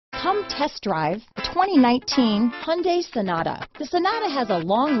Come test drive the 2019 Hyundai Sonata. The Sonata has a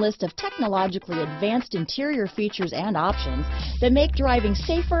long list of technologically advanced interior features and options that make driving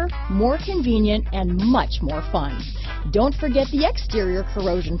safer, more convenient, and much more fun. Don't forget the exterior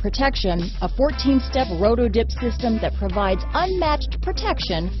corrosion protection, a 14-step roto-dip system that provides unmatched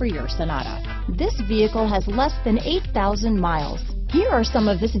protection for your Sonata. This vehicle has less than 8,000 miles. Here are some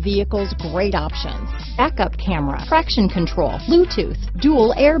of this vehicle's great options: backup camera, traction control, Bluetooth,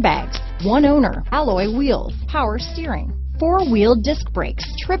 dual airbags, one owner, alloy wheels, power steering, four-wheel disc brakes,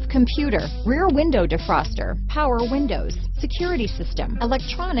 trip computer, rear window defroster, power windows, security system,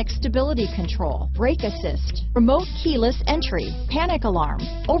 electronic stability control, brake assist, remote keyless entry, panic alarm,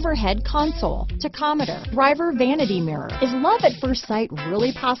 overhead console, tachometer, driver vanity mirror. Is love at first sight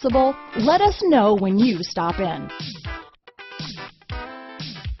really possible? Let us know when you stop in.